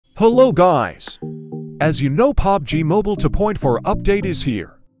Hello guys! As you know, PUBG Mobile 2.4 update is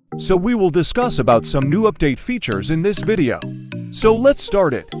here. So we will discuss about some new update features in this video. So let's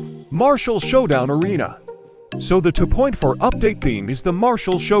start it. Martial Showdown Arena. So the 2.4 update theme is the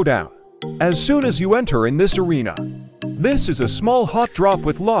Martial Showdown. As soon as you enter in this arena, this is a small hot drop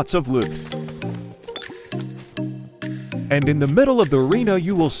with lots of loot. And in the middle of the arena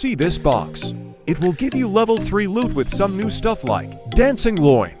you will see this box. It will give you level 3 loot with some new stuff like Dancing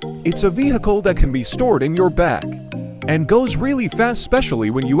Loin. It's a vehicle that can be stored in your bag and goes really fast, especially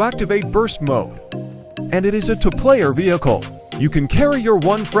when you activate burst mode. And it is a 2-player vehicle. You can carry your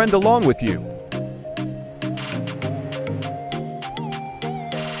one friend along with you.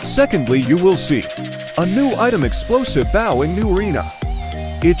 Secondly, you will see a new item, explosive bow in new arena.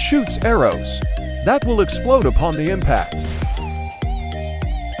 It shoots arrows that will explode upon the impact.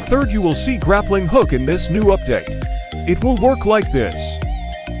 Third, you will see grappling hook in this new update. It will work like this.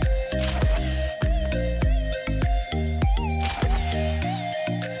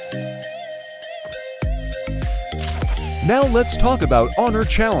 Now let's talk about Honor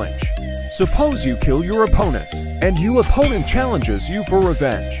Challenge. Suppose you kill your opponent, and your opponent challenges you for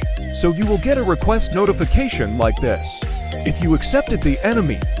revenge. So you will get a request notification like this. If you accepted the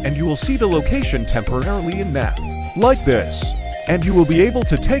enemy, and you will see the location temporarily in map, like this. And you will be able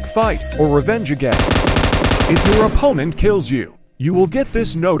to take fight or revenge again. If your opponent kills you, you will get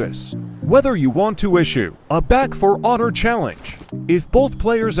this notice. Whether you want to issue a back for Honor Challenge. If both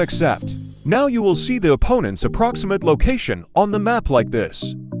players accept, now you will see the opponent's approximate location on the map like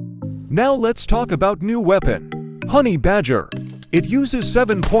this. Now let's talk about new weapon, Honey Badger. It uses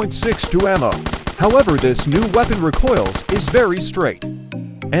 7.62 ammo. However, this new weapon recoils is very straight,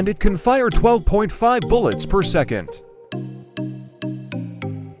 and it can fire 12.5 bullets per second.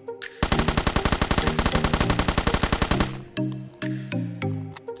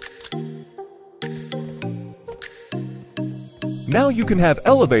 Now you can have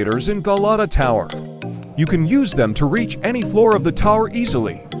elevators in Galata Tower. You can use them to reach any floor of the tower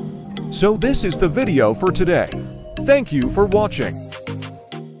easily. So this is the video for today. Thank you for watching.